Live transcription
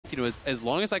you know, as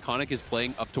long as Iconic is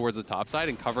playing up towards the top side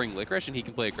and covering Licorice and he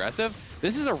can play aggressive,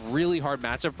 this is a really hard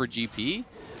matchup for GP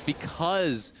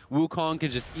because Wukong can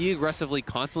just aggressively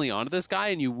constantly onto this guy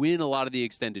and you win a lot of the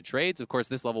extended trades. Of course,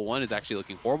 this level 1 is actually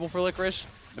looking horrible for Licorice.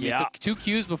 I mean, it took 2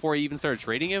 Qs before he even started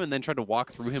trading him and then tried to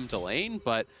walk through him to lane,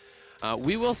 but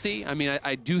we will see. I mean,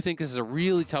 I do think this is a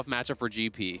really tough matchup for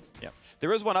GP. Yeah.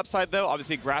 There is one upside, though.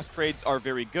 Obviously, grasp trades are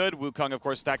very good. Wukong, of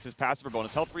course, stacks his passive for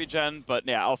bonus health regen. But,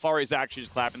 yeah, Alfari is actually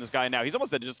just clapping this guy now. He's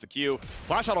almost at just a Q.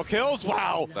 Flash auto kills.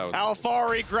 Wow.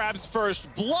 Alfari grabs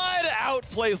first blood.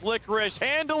 Outplays Licorice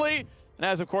handily. And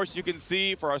as, of course, you can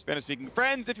see for our Spanish-speaking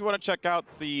friends, if you want to check out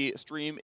the stream